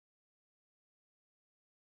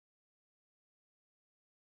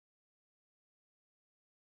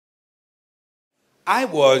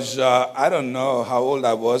I don't know how old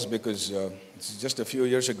I was because it's just a few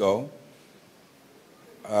years ago.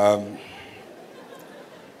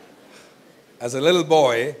 As a little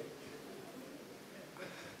boy,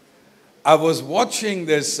 I was watching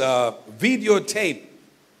this videotape,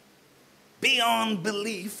 beyond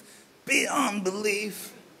belief, beyond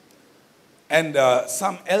belief. And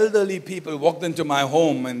some elderly people walked into my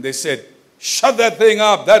home and they said, "Shut that thing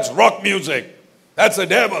up, that's rock music. That's the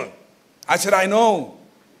devil." I said, "I know."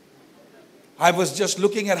 I was just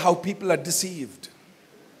looking at how people are deceived.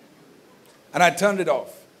 And I turned it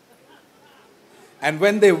off. And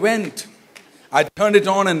when they went, I turned it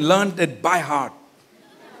on and learned it by heart.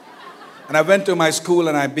 And I went to my school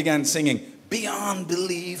and I began singing, "Beyond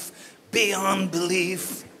belief, beyond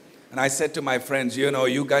belief." And I said to my friends, "You know,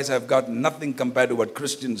 you guys have got nothing compared to what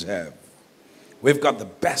Christians have. We've got the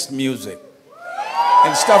best music."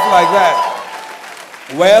 And stuff like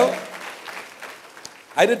that. Well,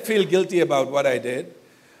 I did feel guilty about what I did.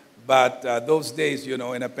 But those days, you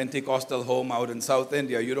know, in a Pentecostal home out in South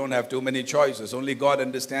India, you don't have too many choices. Only God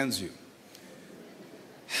understands you.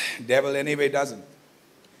 Devil anyway doesn't.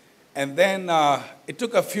 And then it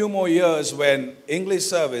took a few more years when English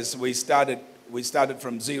service, we started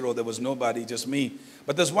from zero. There was nobody, just me.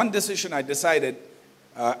 But there's one decision I decided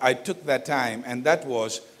I took that time, and that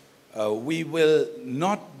was we will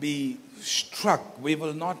not be struck. We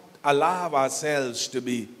will not allow ourselves to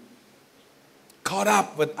be caught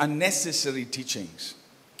up with unnecessary teachings.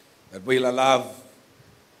 That we'll allow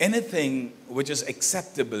anything which is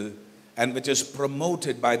acceptable and which is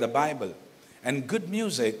promoted by the Bible. And good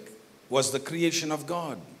music was the creation of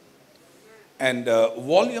God. And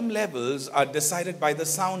volume levels are decided by the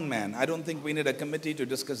sound man. I don't think we need a committee to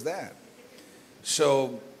discuss that.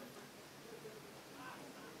 So,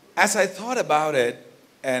 as I thought about it,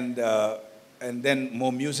 and then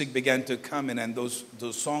more music began to come in, and those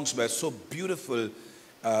songs were so beautiful.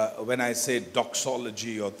 When I say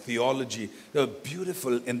doxology or theology, they were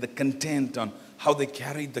beautiful in the content on how they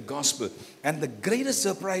carried the gospel. And the greatest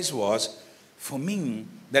surprise was, for me,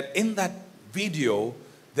 that in that video,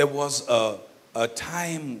 there was a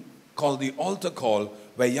time called the altar call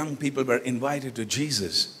where young people were invited to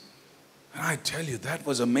Jesus. And I tell you, that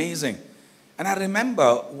was amazing. And I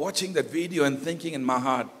remember watching that video and thinking in my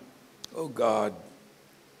heart, "Oh God,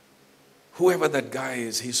 whoever that guy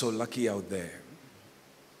is, he's so lucky out there."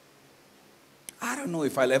 I don't know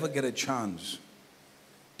if I'll ever get a chance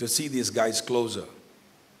to see these guys closer.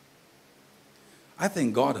 I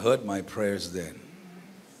think God heard my prayers then,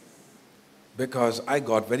 because I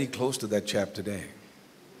got very close to that chap today.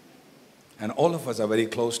 And all of us are very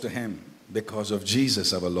close to him because of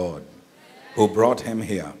Jesus our Lord, who brought him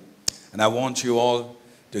here. And I want you all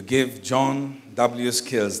to give John W.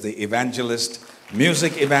 Skills, the evangelist,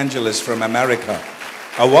 music evangelist from America,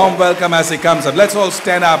 a warm welcome as he comes up. Let's all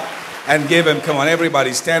stand up and give him, come on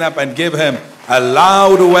everybody, stand up and give him a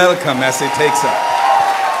loud welcome as he takes up.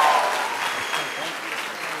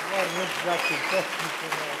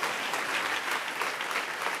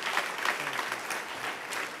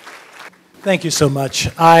 Thank you so much.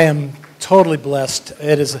 I am totally blessed.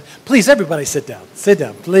 Please, everybody sit down. Sit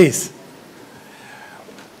down, please.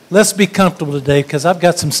 Let's be comfortable today because I've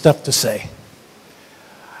got some stuff to say.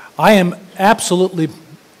 I am absolutely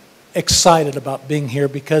excited about being here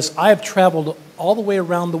because I have traveled all the way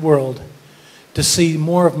around the world to see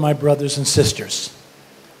more of my brothers and sisters.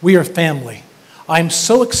 We are family. I'm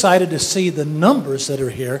so excited to see the numbers that are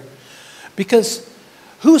here because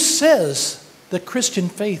who says the Christian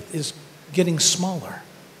faith is getting smaller?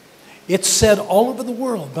 It's said all over the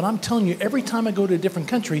world, but I'm telling you, every time I go to a different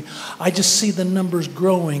country, I just see the numbers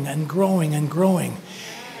growing and growing and growing.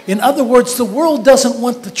 In other words, the world doesn't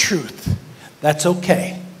want the truth. That's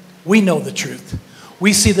okay. We know the truth.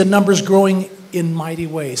 We see the numbers growing in mighty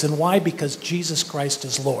ways. And why? Because Jesus Christ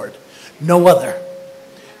is Lord. No other.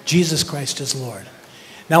 Jesus Christ is Lord.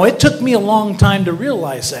 Now, it took me a long time to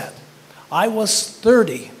realize that. I was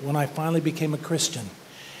 30 when I finally became a Christian.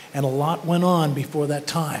 And a lot went on before that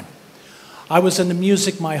time. I was into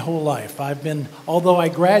music my whole life. Although I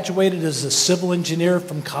graduated as a civil engineer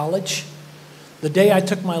from college, the day I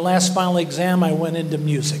took my last final exam, I went into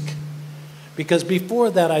music. Because before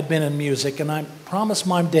that, I'd been in music, and I promised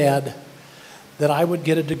my dad that I would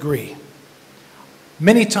get a degree.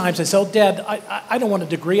 Many times I said, "Oh, Dad, I don't want a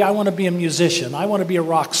degree. I want to be a musician. I want to be a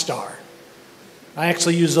rock star." I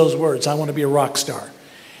actually use those words. I want to be a rock star.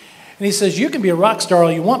 And he says, "You can be a rock star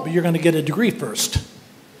all you want, but you're going to get a degree first."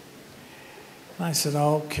 And I said,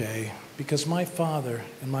 "Okay," because my father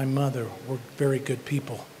and my mother were very good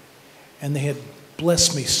people, and they had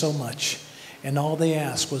blessed me so much. And all they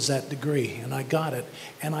asked was that degree, and I got it.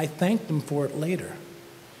 And I thanked them for it later.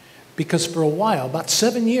 Because for a while, about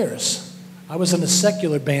 7 years, I was in a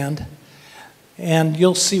secular band. And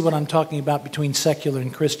you'll see what I'm talking about between secular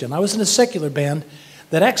and Christian. I was in a secular band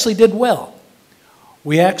that actually did well.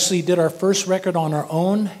 We actually did our first record on our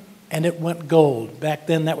own, and it went gold. Back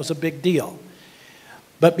then, that was a big deal.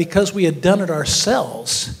 But because we had done it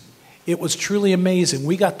ourselves, it was truly amazing.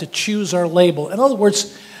 We got to choose our label. In other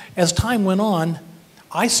words, as time went on,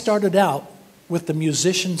 I started out with the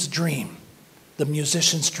musician's dream. The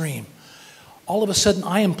musician's dream. All of a sudden,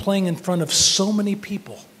 I am playing in front of so many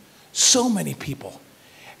people. So many people.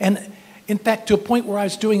 And in fact, to a point where I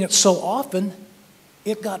was doing it so often,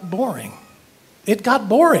 it got boring. It got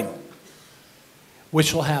boring.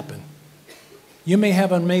 Which will happen. You may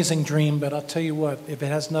have an amazing dream, but I'll tell you what, if it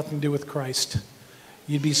has nothing to do with Christ,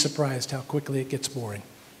 you'd be surprised how quickly it gets boring.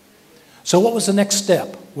 So what was the next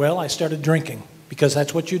step? Well, I started drinking, because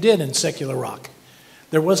that's what you did in secular rock.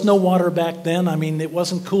 There was no water back then. I mean, it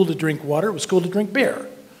wasn't cool to drink water. It was cool to drink beer.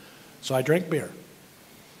 So I drank beer.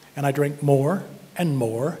 And I drank more and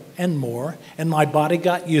more and more, and my body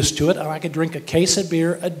got used to it, and I could drink a case of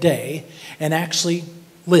beer a day and actually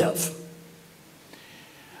live.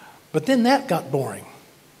 But then that got boring.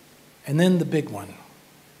 And then the big one.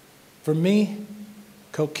 For me,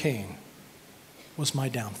 cocaine was my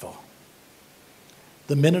downfall.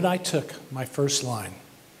 The minute I took my first line,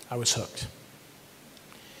 I was hooked.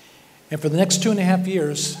 And for the next 2.5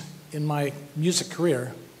 years in my music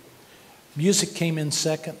career, music came in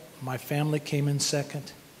second, my family came in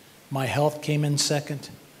second, my health came in second.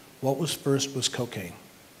 What was first was cocaine.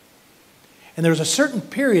 And there was a certain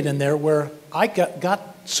period in there where I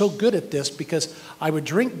got so good at this because I would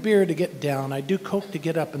drink beer to get down, I'd do coke to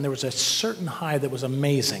get up, and there was a certain high that was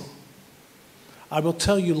amazing. I will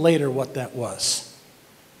tell you later what that was.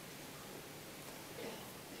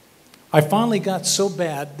 I finally got so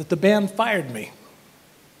bad that the band fired me.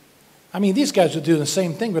 I mean, these guys were doing the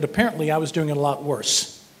same thing, but apparently I was doing it a lot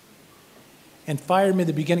worse. And fired me at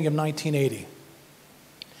the beginning of 1980.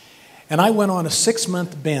 And I went on a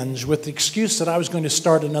 6-month binge with the excuse that I was going to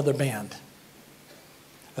start another band.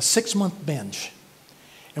 A 6-month binge.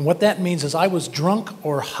 And what that means is I was drunk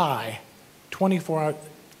or high 24 hours,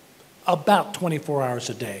 about 24 hours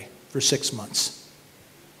a day for 6 months.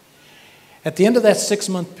 At the end of that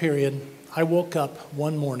 6-month period, I woke up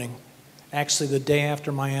one morning, actually the day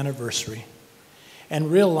after my anniversary, and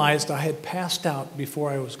realized I had passed out before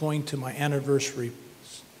I was going to my anniversary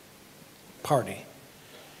party.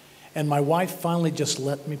 And my wife finally just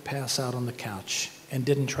let me pass out on the couch and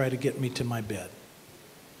didn't try to get me to my bed.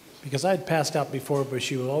 Because I had passed out before, but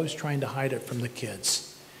she was always trying to hide it from the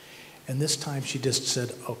kids. And this time she just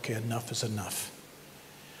said, okay, enough is enough.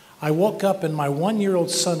 I woke up and my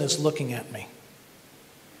 1-year-old son is looking at me.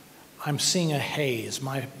 I'm seeing a haze.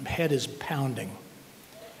 My head is pounding.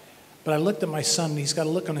 But I looked at my son and he's got a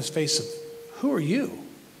look on his face of, who are you?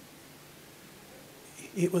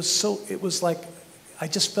 It was like, I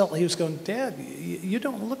just felt like he was going, Dad, you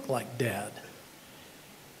don't look like Dad.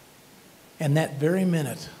 And that very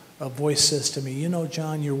minute, a voice says to me, you know,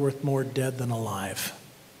 John, you're worth more dead than alive.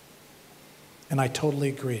 And I totally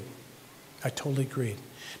agreed. I totally agreed.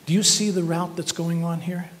 Do you see the route that's going on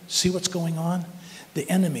here? See what's going on? The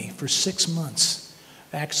enemy for 6 months,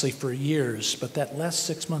 actually for years, but that last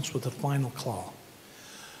 6 months was the final claw.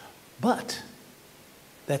 But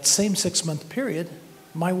that same 6-month period,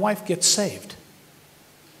 my wife gets saved.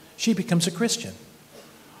 She becomes a Christian.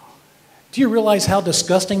 Do you realize how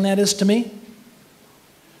disgusting that is to me?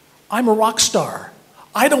 I'm a rock star.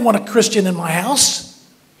 I don't want a Christian in my house.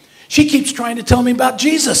 She keeps trying to tell me about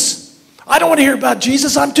Jesus. I don't want to hear about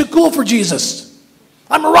Jesus. I'm too cool for Jesus.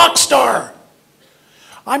 I'm a rock star.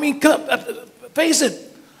 I mean, face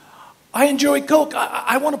it. I enjoy coke.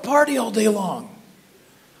 I want to party all day long.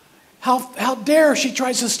 How dare she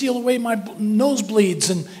tries to steal away my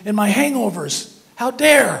nosebleeds and my hangovers. How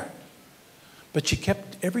dare. But she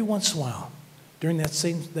kept, every once in a while, during that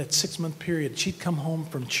 6-month period, she'd come home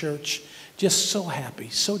from church just so happy,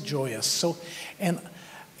 so joyous. And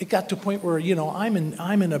it got to a point where, you know, I'm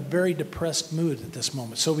in a very depressed mood at this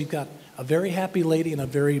moment. So we've got a very happy lady and a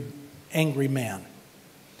very angry man.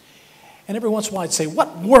 And every once in a while I'd say,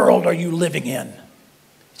 what world are you living in?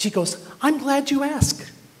 She goes, I'm glad you asked.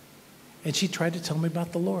 And she tried to tell me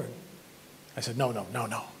about the Lord. I said, no.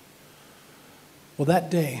 Well, that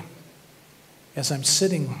day, as I'm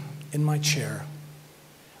sitting in my chair,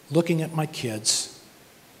 looking at my kids,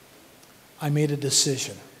 I made a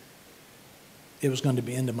decision. It was going to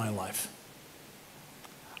be the end of my life.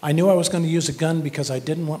 I knew I was going to use a gun because I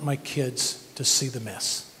didn't want my kids to see the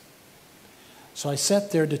mess. So I sat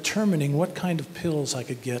there determining what kind of pills I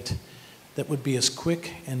could get that would be as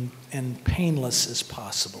quick and painless as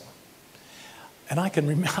possible. And I can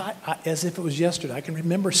remember, as if it was yesterday, I can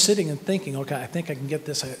remember sitting and thinking, okay, I think I can get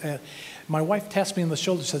this. My wife taps me on the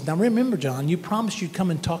shoulder and says, now remember, John, you promised you'd come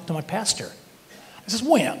and talk to my pastor. I says,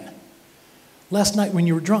 when? Last night when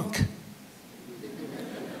you were drunk.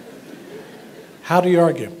 How do you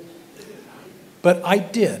argue? But I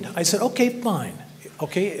did. I said, okay, fine.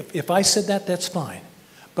 Okay, if I said that, that's fine.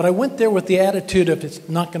 But I went there with the attitude of it's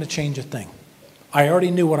not going to change a thing. I already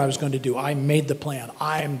knew what I was going to do. I made the plan.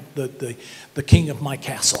 I'm the king of my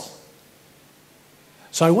castle.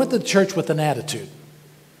 So I went to the church with an attitude.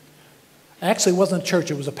 Actually, it wasn't a church.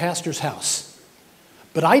 It was a pastor's house.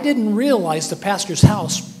 But I didn't realize the pastor's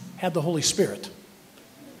house had the Holy Spirit.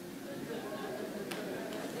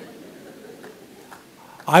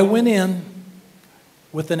 I went in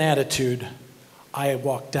with an attitude. I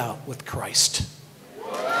walked out with Christ.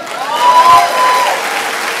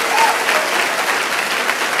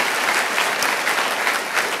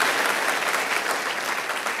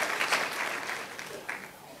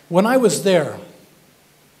 When I was there,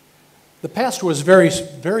 the pastor was very,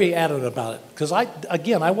 very adamant about it. Because I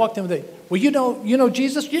walked in with it. Well, you know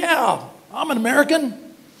Jesus? Yeah, I'm an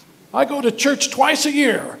American. I go to church twice a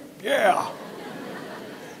year. Yeah.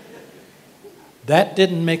 That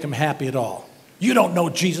didn't make him happy at all. You don't know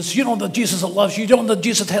Jesus. You don't know Jesus that loves you. You don't know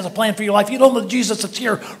Jesus has a plan for your life. You don't know Jesus that's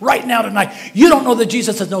here right now tonight. You don't know the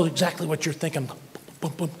Jesus that knows exactly what you're thinking.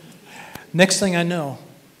 Boom, boom. Next thing I know,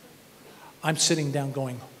 I'm sitting down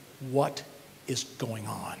going, what is going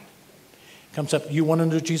on? Comes up, you want to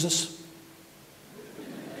know Jesus?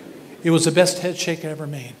 It was the best head shake I ever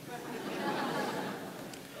made.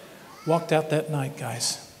 Walked out that night,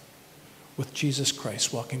 guys, with Jesus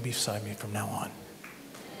Christ walking beside me from now on.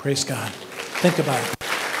 Praise God. Think about it.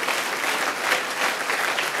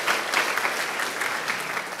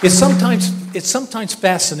 It sometimes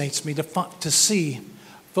fascinates me to see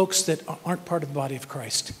folks that aren't part of the body of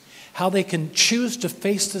Christ, how they can choose to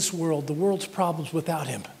face this world, the world's problems, without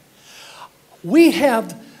Him. We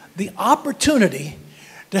have the opportunity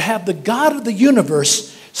to have the God of the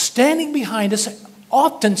universe standing behind us,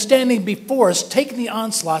 often standing before us, taking the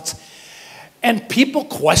onslaughts, and people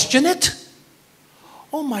question it.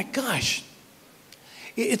 Oh my gosh.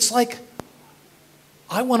 It's like,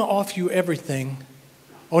 I want to offer you everything.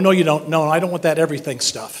 Oh, no, you don't. No, I don't want that everything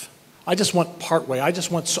stuff. I just want part way. I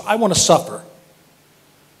want to suffer.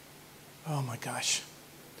 Oh my gosh.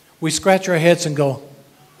 We scratch our heads and go,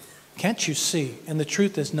 can't you see? And the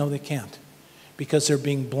truth is, no, they can't. Because they're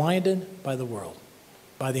being blinded by the world,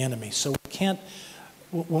 by the enemy. So we can't,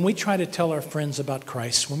 when we try to tell our friends about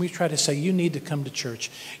Christ, when we try to say, you need to come to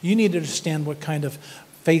church, you need to understand what kind of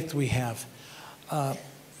faith we have,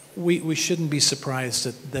 we shouldn't be surprised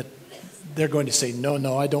that they're going to say,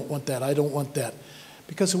 no, I don't want that, I don't want that.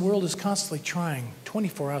 Because the world is constantly trying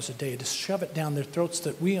 24 hours a day to shove it down their throats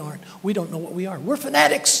that we don't know what we are. We're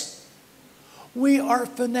fanatics. We are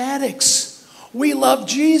fanatics. We love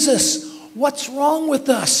Jesus. What's wrong with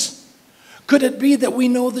us? Could it be that we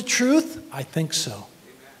know the truth? I think so.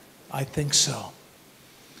 I think so.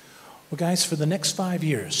 Well, guys, for the next 5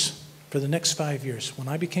 years, when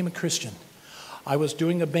I became a Christian, I was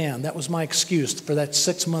doing a band. That was my excuse. For that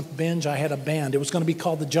 6-month binge, I had a band. It was going to be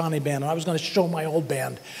called the Johnny Band, and I was going to show my old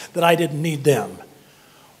band that I didn't need them.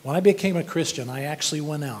 When I became a Christian, I actually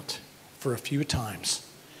went out for a few times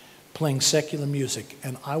playing secular music.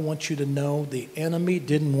 And I want you to know the enemy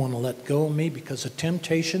didn't want to let go of me because the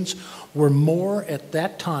temptations were more at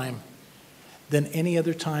that time than any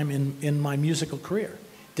other time in my musical career.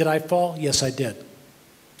 Did I fall? Yes, I did.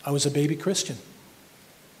 I was a baby Christian.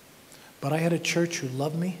 But I had a church who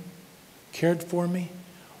loved me, cared for me,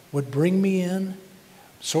 would bring me in,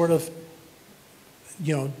 sort of,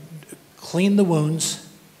 clean the wounds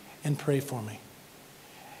and pray for me.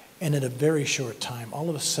 And in a very short time,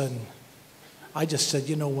 all of a sudden, I just said,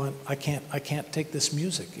 you know what, I can't take this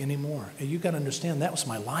music anymore. And you got to understand, that was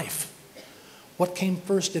my life. What came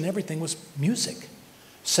first in everything was music.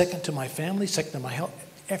 Second to my family, second to my health,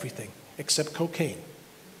 everything except cocaine.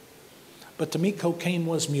 But to me, cocaine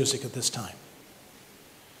was music at this time.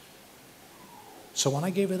 So when I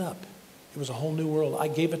gave it up, it was a whole new world. I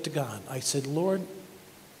gave it to God. I said, Lord,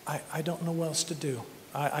 I don't know what else to do.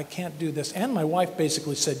 I can't do this. And my wife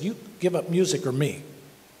basically said, you give up music or me.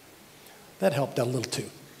 That helped out a little too.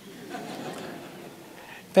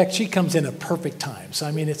 In fact, she comes in at perfect times. I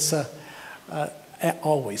mean, it's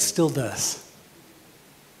always, still does.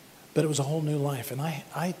 But it was a whole new life, and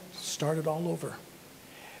I started all over.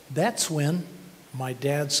 That's when my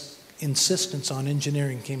dad's insistence on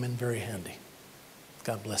engineering came in very handy.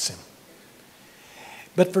 God bless him.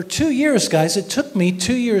 But for 2 years, guys, it took me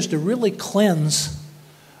 2 years to really cleanse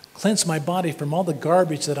my body from all the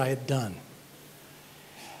garbage that I had done.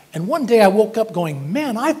 And one day I woke up going,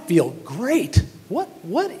 man, I feel great.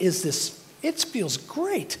 What is this? It feels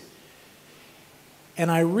great.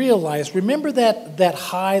 And I realized, remember that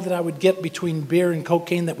high that I would get between beer and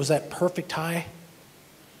cocaine that was that perfect high?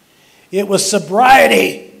 It was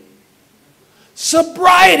sobriety.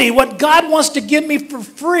 Sobriety, what God wants to give me for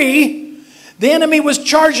free. The enemy was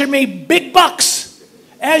charging me big bucks,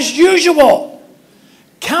 as usual.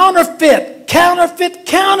 Counterfeit, counterfeit,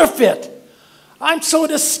 counterfeit. I'm so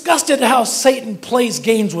disgusted at how Satan plays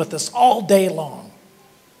games with us all day long.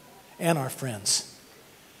 And our friends.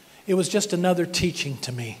 It was just another teaching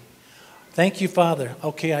to me. Thank you, Father.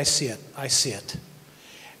 Okay, I see it. I see it.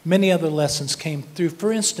 Many other lessons came through.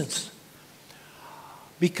 For instance,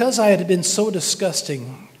 because I had been so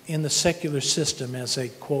disgusting in the secular system as a,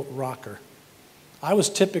 quote, rocker. I was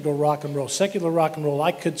typical rock and roll. Secular rock and roll,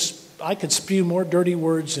 I could spew more dirty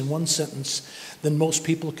words in one sentence than most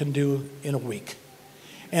people can do in a week.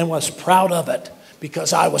 And was proud of it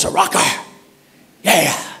because I was a rocker.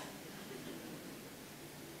 Yeah.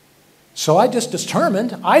 So I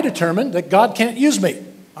determined that God can't use me.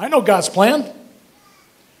 I know God's plan.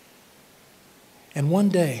 And one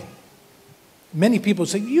day, many people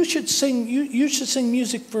say, you should sing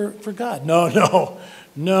music for God. No,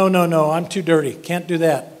 I'm too dirty. Can't do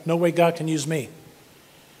that. No way God can use me.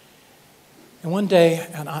 And one day,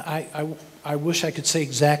 and I wish I could say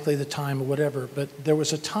exactly the time or whatever, but there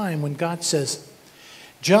was a time when God says,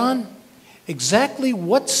 John, exactly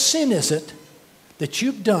what sin is it that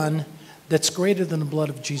you've done that's greater than the blood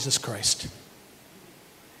of Jesus Christ?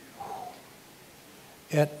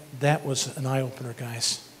 That was an eye-opener,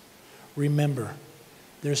 guys. Remember,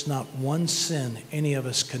 there's not one sin any of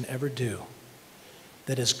us can ever do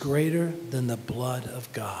that is greater than the blood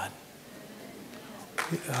of God.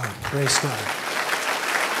 Praise God.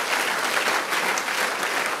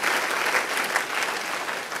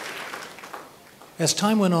 As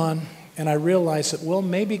time went on, and I realized that, well,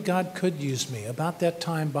 maybe God could use me. About that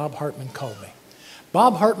time, Bob Hartman called me.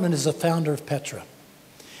 Bob Hartman is the founder of Petra,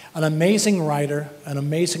 an amazing writer, an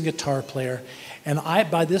amazing guitar player, and I,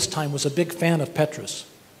 by this time, was a big fan of Petra's.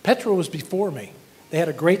 Petra was before me. They had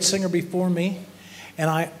a great singer before me,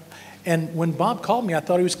 and when Bob called me, I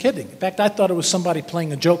thought he was kidding. In fact, I thought it was somebody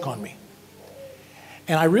playing a joke on me.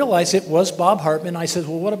 And I realized it was Bob Hartman. I said,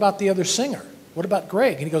 well, what about the other singer? What about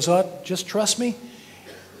Greg? And he goes, oh, just trust me.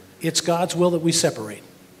 It's God's will that we separate.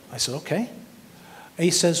 I said, okay. And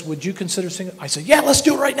he says, would you consider singing? I said, yeah, let's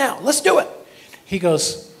do it right now. Let's do it. He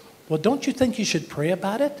goes, well, don't you think you should pray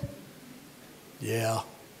about it? Yeah,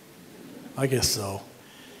 I guess so.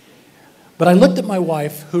 But I looked at my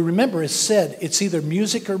wife, who, remember, has said it's either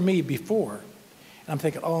music or me before. And I'm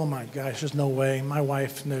thinking, oh my gosh, there's no way. My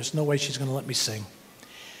wife, there's no way she's going to let me sing.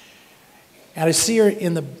 And I see her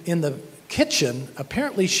in the kitchen.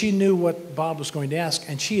 Apparently she knew what Bob was going to ask,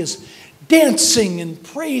 and she is dancing and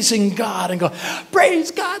praising God and going, praise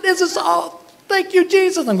God, this is all, thank you,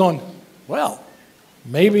 Jesus. I'm going, well,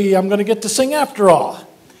 maybe I'm going to get to sing after all.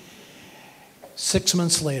 6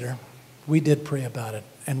 months later, we did pray about it,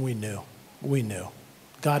 and we knew.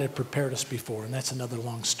 God had prepared us before, and that's another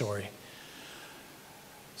long story.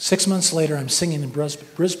 6 months later, I'm singing in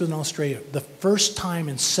Brisbane, Australia, the first time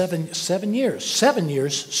in seven years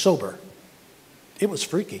sober. It was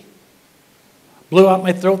freaky. Blew out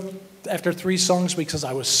my throat after 3 songs because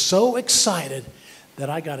I was so excited that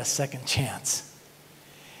I got a second chance.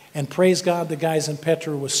 And praise God, the guys in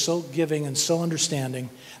Petra were so giving and so understanding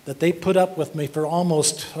that they put up with me for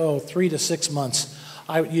almost 3 to 6 months.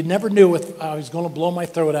 You never knew if I was going to blow my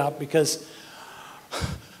throat out because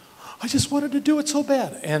I just wanted to do it so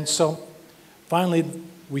bad. And so finally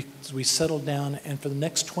we settled down, and for the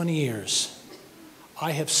next 20 years,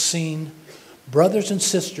 I have seen brothers and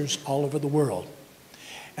sisters all over the world.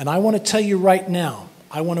 And I want to tell you right now,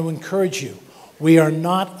 I want to encourage you, we are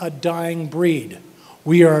not a dying breed.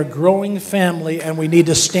 We are a growing family, and we need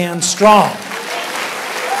to stand strong.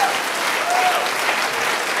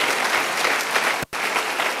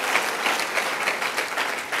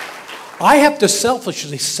 I have to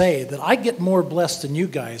selfishly say that I get more blessed than you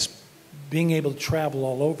guys being able to travel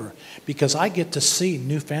all over because I get to see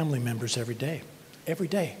new family members every day. Every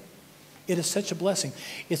day. It is such a blessing.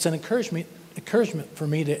 It's an encouragement for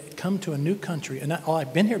me to come to a new country. And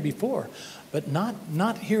I've been here before, but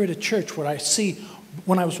not here at a church where I see,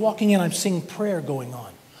 when I was walking in, I'm seeing prayer going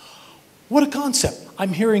on. What a concept.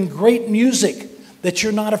 I'm hearing great music that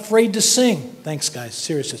you're not afraid to sing. Thanks, guys.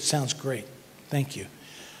 Seriously, it sounds great. Thank you.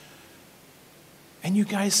 And you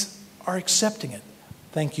guys are accepting it.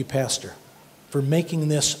 Thank you, Pastor, for making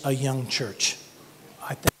this a young church.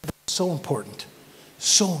 I think that's so important.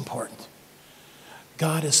 So important.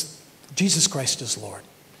 Jesus Christ is Lord.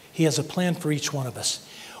 He has a plan for each one of us.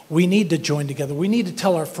 We need to join together. We need to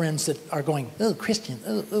tell our friends that are going, oh, Christian,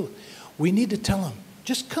 oh. We need to tell them,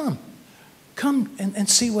 just come. Come and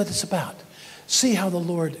see what it's about. See how the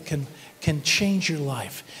Lord can change your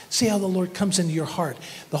life. See how the Lord comes into your heart.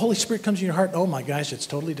 The Holy Spirit comes in your heart. Oh my gosh, it's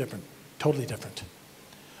totally different. Totally different.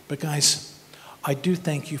 But guys, I do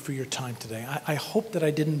thank you for your time today. I hope that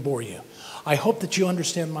I didn't bore you. I hope that you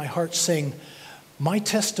understand my heart saying, my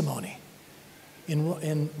testimony.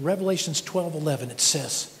 In Revelations 12:11, it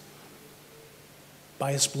says,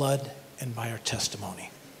 by his blood and by our testimony.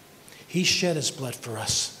 He shed his blood for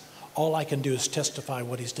us. All I can do is testify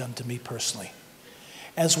what he's done to me personally.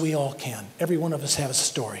 As we all can. Every one of us has a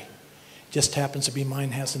story. Just happens to be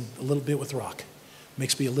mine has a little bit with rock.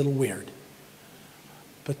 Makes me a little weird.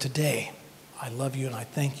 But today, I love you and I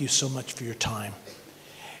thank you so much for your time.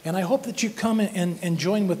 And I hope that you come and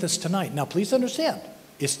join with us tonight. Now, please understand,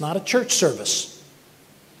 it's not a church service,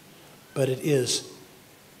 but it is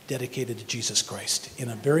dedicated to Jesus Christ in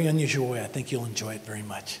a very unusual way. I think you'll enjoy it very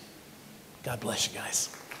much. God bless you guys.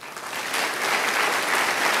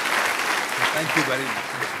 Thank you very much.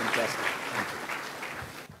 It was fantastic. Thank you.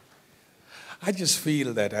 I just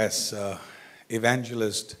feel that as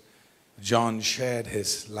evangelist John shared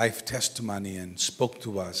his life testimony and spoke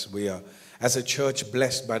to us, we are, as a church,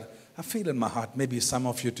 blessed. But I feel in my heart, maybe some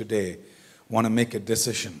of you today want to make a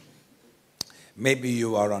decision. Maybe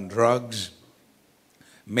you are on drugs.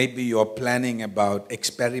 Maybe you're planning about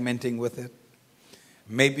experimenting with it.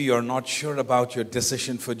 Maybe you're not sure about your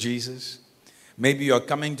decision for Jesus. Maybe you're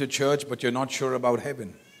coming to church, but you're not sure about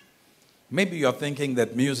heaven. Maybe you're thinking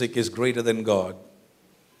that music is greater than God.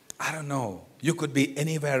 I don't know. You could be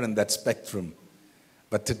anywhere in that spectrum.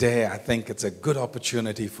 But today, I think it's a good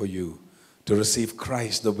opportunity for you to receive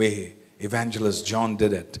Christ the way evangelist John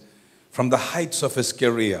did it. From the heights of his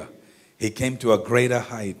career, he came to a greater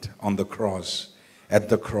height on the cross, at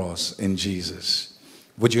the cross in Jesus.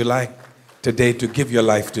 Would you like today to give your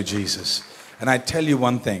life to Jesus? And I tell you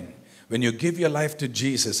one thing. When you give your life to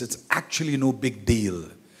Jesus, it's actually no big deal,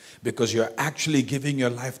 because you're actually giving your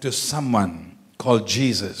life to someone called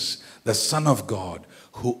Jesus, the Son of God,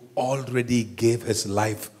 who already gave his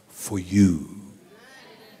life for you.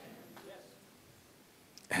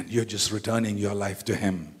 And you're just returning your life to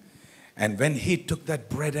him. And when he took that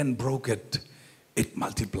bread and broke it, it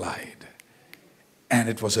multiplied. And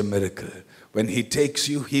it was a miracle. When he takes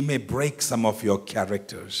you, he may break some of your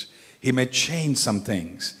characters. He may change some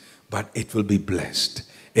things. But it will be blessed.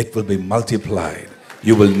 It will be multiplied.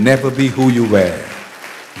 You will never be who you were.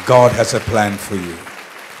 God has a plan for you.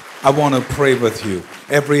 I want to pray with you.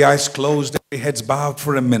 Every eyes closed, every heads bowed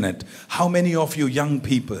for a minute. How many of you young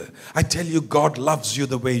people, I tell you, God loves you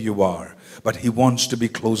the way you are, but he wants to be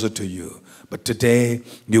closer to you. But today,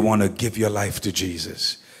 you want to give your life to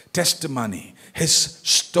Jesus. Testimony. His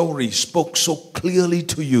story spoke so clearly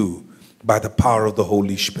to you by the power of the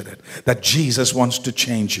Holy Spirit, that Jesus wants to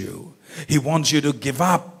change you. He wants you to give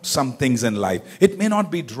up some things in life. It may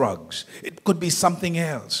not be drugs. It could be something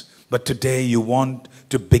else. But today you want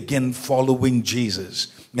to begin following Jesus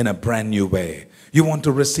in a brand new way. You want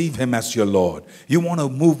to receive him as your Lord. You want to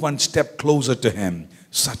move one step closer to him.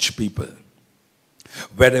 Such people,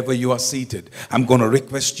 wherever you are seated, I'm going to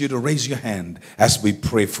request you to raise your hand as we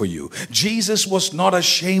pray for you. Jesus was not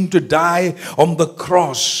ashamed to die on the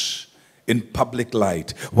cross in public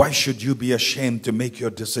light. Why should you be ashamed to make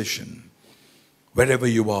your decision? Wherever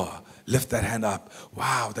you are, lift that hand up.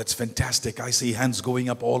 Wow, that's fantastic. I see hands going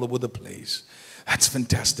up all over the place. That's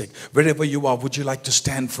fantastic. Wherever you are, would you like to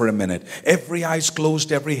stand for a minute? Every eyes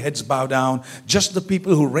closed, every heads bowed down. Just the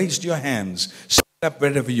people who raised your hands, stand up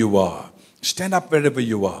wherever you are. Stand up wherever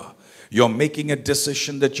you are. You're making a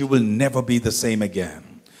decision that you will never be the same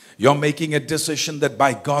again. You're making a decision that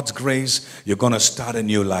by God's grace, you're going to start a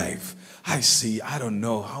new life. I see, I don't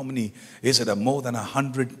know how many, is it more than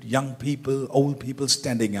 100 young people, old people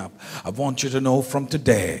standing up? I want you to know from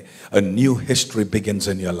today, a new history begins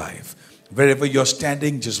in your life. Wherever you're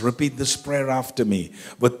standing, just repeat this prayer after me.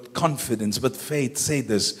 With confidence, with faith, say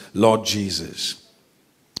this: Lord Jesus,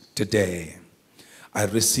 today I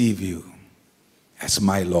receive you as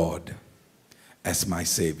my Lord, as my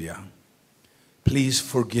Savior. Please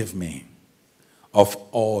forgive me of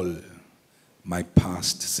all my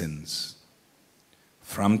past sins.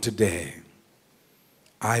 From today,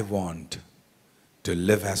 I want to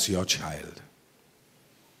live as your child.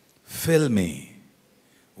 Fill me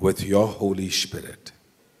with your Holy Spirit.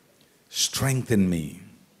 Strengthen me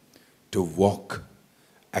to walk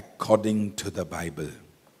according to the Bible.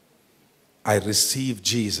 I receive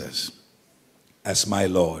Jesus as my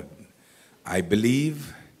Lord. I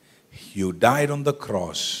believe you died on the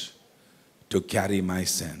cross to carry my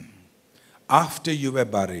sin. After you were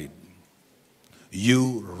buried,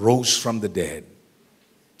 you rose from the dead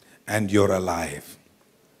and you're alive.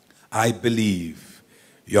 I believe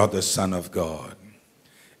you're the Son of God.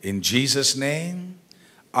 In Jesus' name,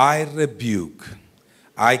 I rebuke,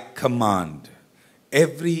 I command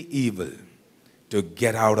every evil to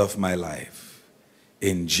get out of my life.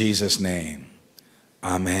 In Jesus' name,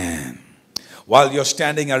 amen. While you're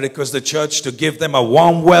standing, I request the church to give them a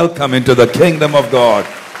warm welcome into the kingdom of God.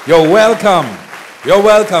 You're welcome. You're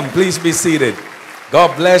welcome. Please be seated.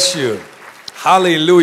 God bless you. Hallelujah.